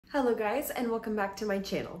Hello guys, and welcome back to my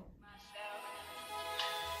channel.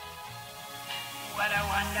 What a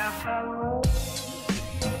wonderful.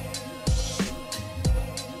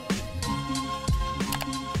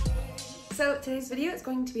 So today's video is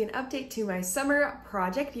going to be an update to my summer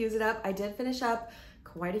project, Use It Up. I did finish up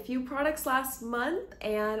quite a few products last month,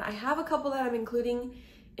 and I have a couple that I'm including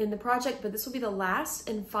in the project, but this will be the last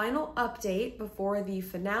and final update before the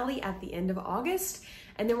finale at the end of August.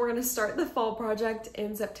 And then we're gonna start the fall project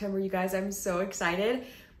in September, you guys. I'm so excited,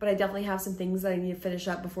 but I definitely have some things that I need to finish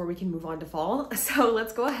up before we can move on to fall. So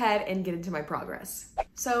let's go ahead and get into my progress.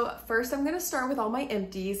 So first I'm gonna start with all my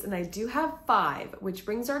empties, and I do have 5, which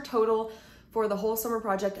brings our total for the whole summer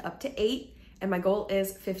project up to 8, and my goal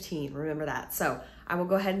is 15, remember that. So I will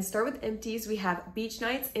go ahead and start with empties. We have Beach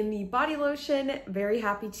Nights in the body lotion. Very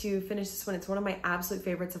happy to finish this one. It's one of my absolute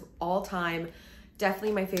favorites of all time.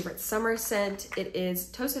 Definitely my favorite summer scent. It is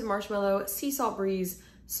Toasted Marshmallow, Sea Salt Breeze,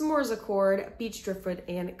 S'mores Accord, Beach Driftwood,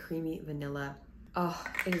 and Creamy Vanilla. Oh,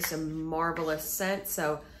 it is a marvelous scent.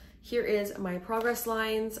 So here is my progress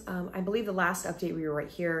lines. I believe the last update we were right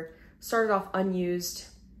here. Started off unused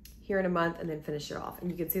here in a month and then finish it off.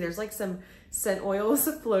 And you can see there's like some scent oils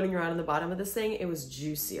floating around in the bottom of this thing. It was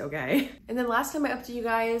juicy, okay? And then last time I upped to you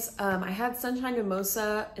guys, I had Sunshine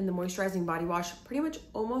Mimosa in the moisturizing body wash pretty much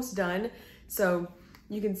almost done. So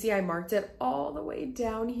you can see I marked it all the way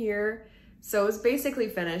down here. So it's basically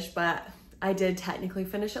finished, but I did technically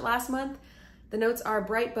finish it last month. The notes are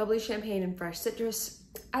bright, bubbly champagne and fresh citrus.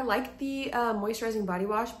 I like the moisturizing body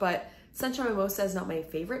wash, but Sunshine Mimosa is not my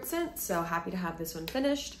favorite scent, so happy to have this one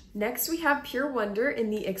finished. Next, we have Pure Wonder in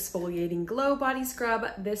the Exfoliating Glow Body Scrub.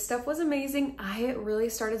 This stuff was amazing. I really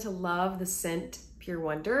started to love the scent Pure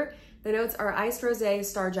Wonder. The notes are Iced Rosé,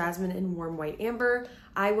 Star Jasmine, and Warm White Amber.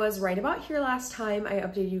 I was right about here last time I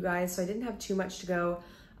updated you guys, so I didn't have too much to go.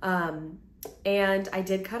 And I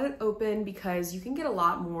did cut it open because you can get a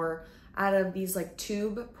lot more out of these like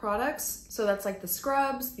tube products. So that's like the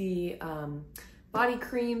scrubs, the body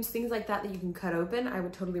creams, things like that you can cut open. I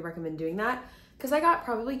would totally recommend doing that because I got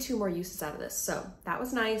probably 2 more uses out of this. So that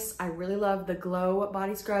was nice. I really love the Glow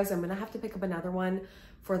body scrubs. I'm gonna have to pick up another one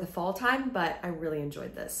for the fall time, but I really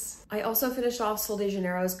enjoyed this. I also finished off Sol de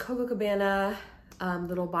Janeiro's Coco Cabana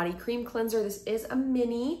little body cream cleanser. This is a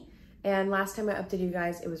mini, and last time I updated you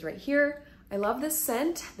guys, it was right here. I love this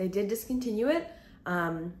scent. They did discontinue it,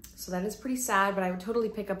 so that is pretty sad, but I would totally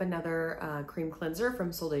pick up another cream cleanser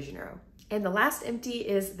from Sol de Janeiro. And the last empty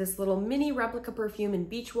is this little mini replica perfume in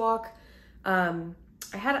Beach Walk. I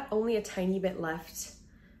had only a tiny bit left,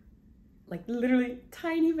 like literally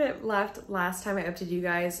tiny bit left last time I updated you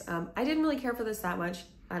guys. I didn't really care for this that much.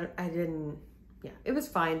 Yeah, it was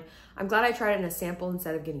fine. I'm glad I tried it in a sample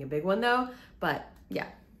instead of getting a big one though, but yeah,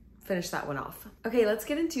 finish that one off. Okay, let's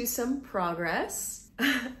get into some progress.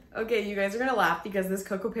 Okay, you guys are gonna laugh because this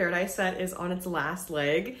Cocoa Paradise set is on its last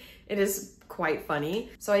leg. It is quite funny.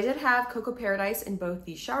 So I did have Cocoa Paradise in both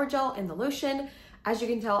the shower gel and the lotion. As you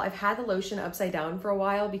can tell, I've had the lotion upside down for a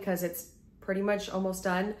while because it's pretty much almost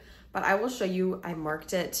done, but I will show you, I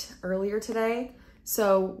marked it earlier today.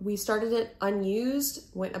 So we started it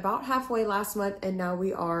unused, went about halfway last month, and now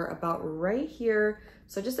we are about right here.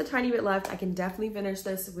 So just a tiny bit left. I can definitely finish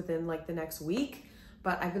this within like the next week,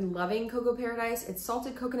 but I've been loving Cocoa Paradise. It's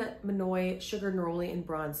salted coconut, manoi, sugar neroli, and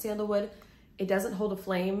bronze sandalwood. It doesn't hold a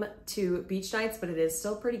flame to Beach Nights, but it is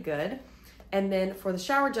still pretty good. And then for the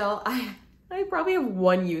shower gel, I probably have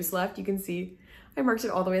 1 use left. You can see I marked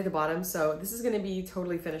it all the way at the bottom. So this is gonna be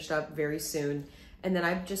totally finished up very soon. And then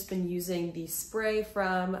I've just been using the spray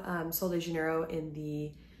from Sol de Janeiro in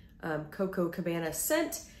the Coco Cabana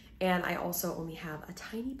scent. And I also only have a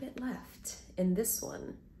tiny bit left in this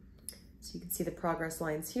one. So you can see the progress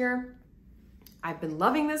lines here. I've been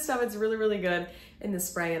loving this stuff. It's really, really good in the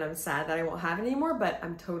spray, and I'm sad that I won't have it anymore, but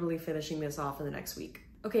I'm totally finishing this off in the next week.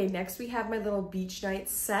 Okay, next we have my little Beach Night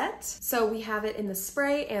set. So we have it in the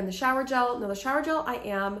spray and the shower gel. Now the shower gel, I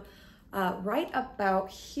am right about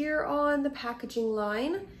here on the packaging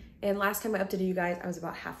line. And last time I updated you guys, I was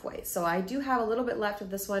about halfway. So I do have a little bit left of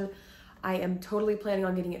this one. I am totally planning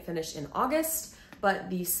on getting it finished in August, but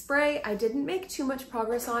the spray, I didn't make too much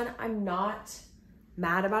progress on. I'm not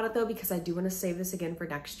mad about it though, because I do want to save this again for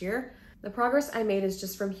next year. The progress I made is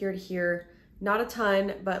just from here to here, not a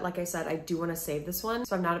ton, but like I said, I do want to save this one.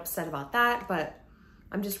 So I'm not upset about that, but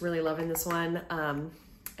I'm just really loving this one.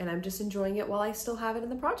 And I'm just enjoying it while I still have it in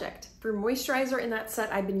the project. For moisturizer in that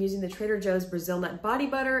set, I've been using the Trader Joe's Brazil Nut Body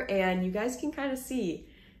Butter, and you guys can kind of see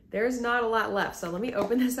there's not a lot left. So let me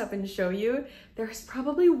open this up and show you. There's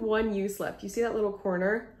probably 1 use left. You see that little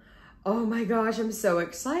corner? Oh my gosh, I'm so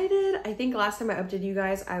excited. I think last time I updated you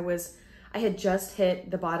guys, I had just hit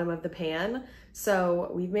the bottom of the pan.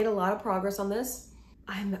 So we've made a lot of progress on this.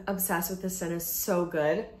 I'm obsessed with this scent. It's so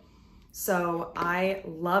good. So I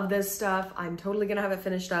love this stuff. I'm totally gonna have it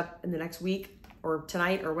finished up in the next week or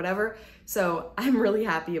tonight or whatever. So I'm really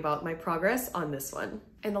happy about my progress on this one.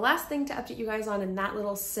 And the last thing to update you guys on in that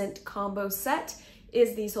little scent combo set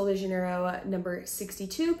is the Sol de Janeiro number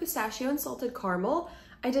 62 Pistachio and Salted Caramel.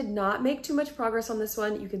 I did not make too much progress on this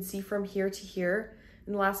one. You can see from here to here.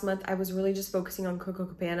 In the last month, I was really just focusing on Coco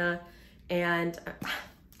Cabana, and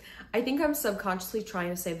I think I'm subconsciously trying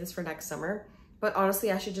to save this for next summer. But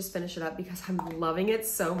honestly, I should just finish it up because I'm loving it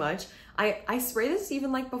so much. I spray this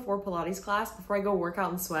even like before Pilates class, before I go work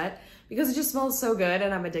out and sweat, because it just smells so good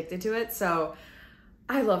and I'm addicted to it. So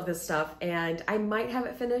I love this stuff, and I might have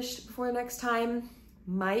it finished before next time.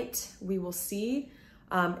 We will see.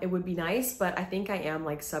 It would be nice, but I think I am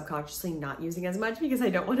like subconsciously not using as much because I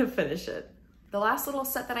don't want to finish it. The last little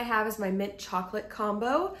set that I have is my mint chocolate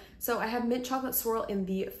combo. So I have mint chocolate swirl in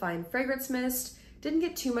the fine fragrance mist. Didn't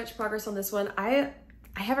get too much progress on this one. I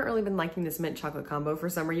haven't really been liking this mint chocolate combo for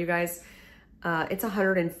summer, you guys. It's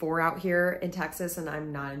 104 out here in Texas and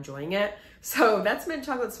I'm not enjoying it. So that's mint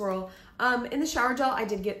chocolate swirl. In the shower gel, I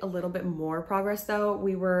did get a little bit more progress though.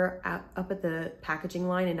 We were up at the packaging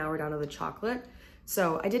line and now we're down to the chocolate.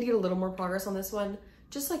 So I did get a little more progress on this one.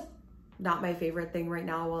 Just like not my favorite thing right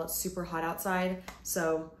now while it's super hot outside.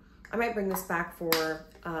 So I might bring this back for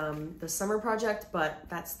the summer project, but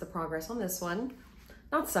that's the progress on this one.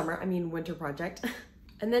 Not summer, I mean winter project.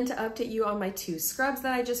 And then to update you on my 2 scrubs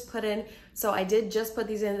that I just put in. So I did just put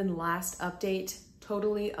these in the last update,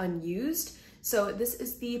 totally unused. So this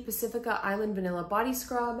is the Pacifica Island Vanilla Body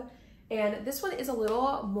Scrub. And this one is a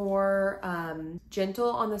little more gentle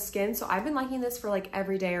on the skin. So I've been liking this for like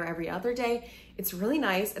every day or every other day. It's really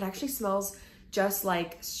nice. It actually smells just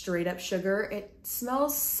like straight up sugar. It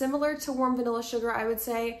smells similar to warm vanilla sugar, I would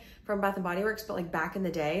say, from Bath & Body Works, but like back in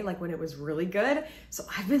the day, like when it was really good. So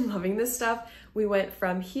I've been loving this stuff. We went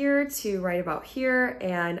from here to right about here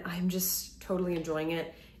and I'm just totally enjoying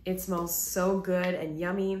it. It smells so good and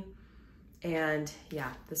yummy. And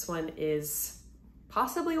yeah, this one is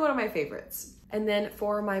possibly one of my favorites. And then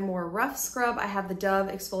for my more rough scrub, I have the Dove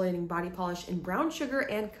Exfoliating Body Polish in brown sugar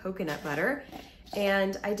and coconut butter.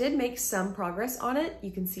 And I did make some progress on it.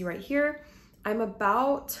 You can see right here. I'm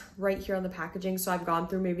about right here on the packaging, so I've gone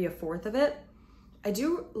through maybe 1/4 of it. I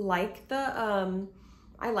do like the,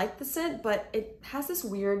 I like the scent, but it has this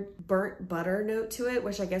weird burnt butter note to it,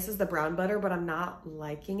 which I guess is the brown butter, but I'm not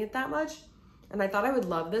liking it that much. And I thought I would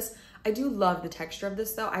love this. I do love the texture of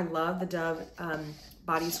this though. I love the Dove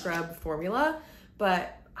body scrub formula,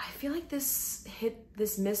 but I feel like this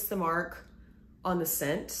missed the mark on the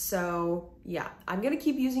scent. So yeah, I'm gonna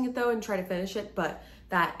keep using it though and try to finish it, but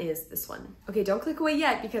that is this one. Okay, don't click away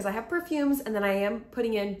yet because I have perfumes and then I am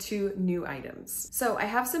putting in 2 new items. So I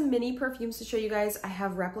have some mini perfumes to show you guys. I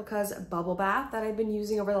have Replica's Bubble Bath that I've been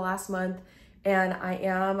using over the last month, and I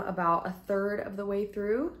am about 1/3 of the way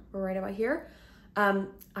through. We're right about here.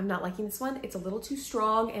 I'm not liking this one. It's a little too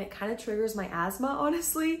strong and it kind of triggers my asthma,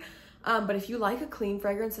 honestly. But if you like a clean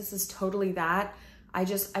fragrance, this is totally that.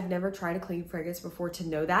 I've never tried a clean fragrance before to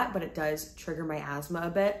know that, but it does trigger my asthma a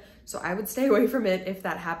bit. So I would stay away from it if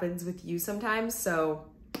that happens with you sometimes. So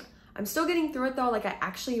I'm still getting through it though. Like I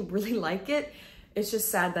actually really like it. It's just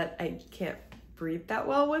sad that I can't breathe that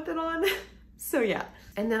well with it on. So yeah.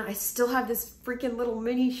 And then I still have this freaking little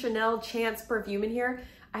mini Chanel Chance perfume in here.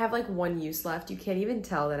 I have like 1 use left. You can't even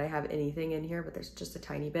tell that I have anything in here, but there's just a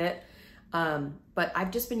tiny bit. But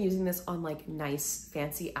I've just been using this on like nice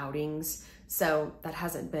fancy outings. So that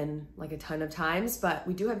hasn't been like a ton of times, but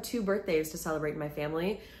we do have 2 birthdays to celebrate in my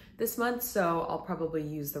family this month. So I'll probably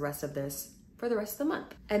use the rest of this for the rest of the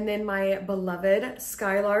month. And then my beloved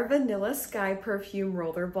Skylar Vanilla Sky Perfume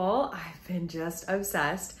Rollerball. I've been just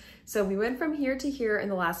obsessed. So we went from here to here in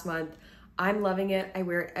the last month. I'm loving it. I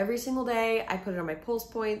wear it every single day. I put it on my pulse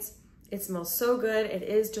points. It smells so good. It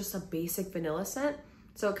is just a basic vanilla scent.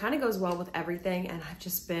 So it kind of goes well with everything. And I've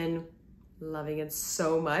just been loving it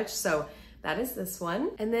so much. So that is this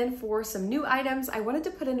one. And then for some new items, I wanted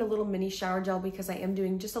to put in a little mini shower gel because I am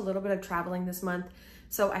doing just a little bit of traveling this month.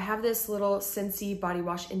 So I have this little Scentsy body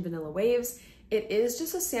wash in Vanilla Waves. It is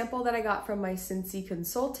just a sample that I got from my Scentsy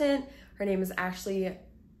consultant. Her name is Ashley,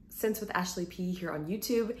 Scents with Ashley P here on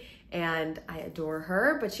YouTube, and I adore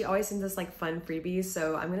her, but she always sends us like fun freebies.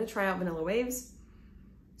 So I'm gonna try out Vanilla Waves,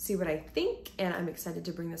 see what I think, and I'm excited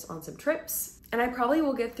to bring this on some trips. And I probably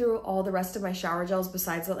will get through all the rest of my shower gels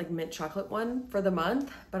besides that like mint chocolate one for the month,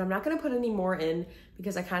 but I'm not gonna put any more in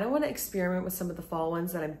because I kind of want to experiment with some of the fall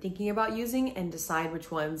ones that I'm thinking about using and decide which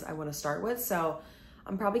ones I want to start with. So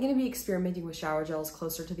I'm probably gonna be experimenting with shower gels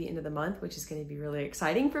closer to the end of the month, which is gonna be really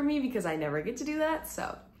exciting for me because I never get to do that,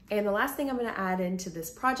 so. And the last thing I'm gonna add into this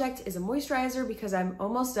project is a moisturizer because I'm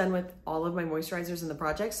almost done with all of my moisturizers in the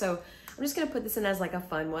project. So I'm just gonna put this in as like a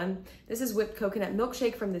fun one. This is whipped coconut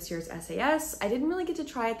milkshake from this year's SAS. I didn't really get to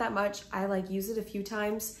try it that much. I like used it a few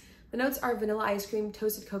times. The notes are vanilla ice cream,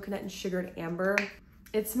 toasted coconut, and sugared amber.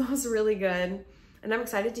 It smells really good. And I'm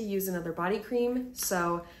excited to use another body cream.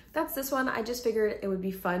 So that's this one. I just figured it would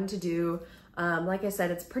be fun to do. Like I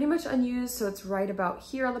said, it's pretty much unused. So it's right about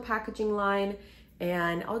here on the packaging line.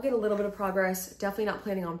 And I'll get a little bit of progress. Definitely not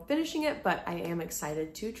planning on finishing it, but I am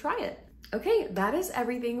excited to try it. Okay, that is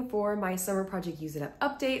everything for my summer project Use It Up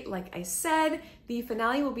update. Like I said, the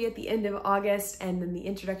finale will be at the end of August, and then the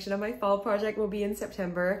introduction of my fall project will be in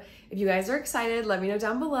September. If you guys are excited, let me know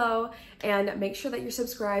down below, and make sure that you're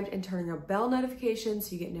subscribed and turning on bell notifications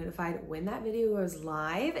so you get notified when that video goes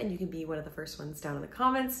live, and you can be one of the first ones down in the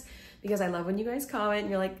comments, because I love when you guys comment and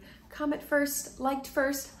you're like, comment first, liked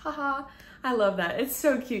first, haha. I love that. It's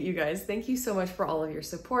so cute, you guys. Thank you so much for all of your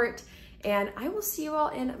support. And I will see you all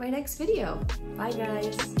in my next video. Bye,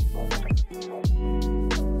 guys.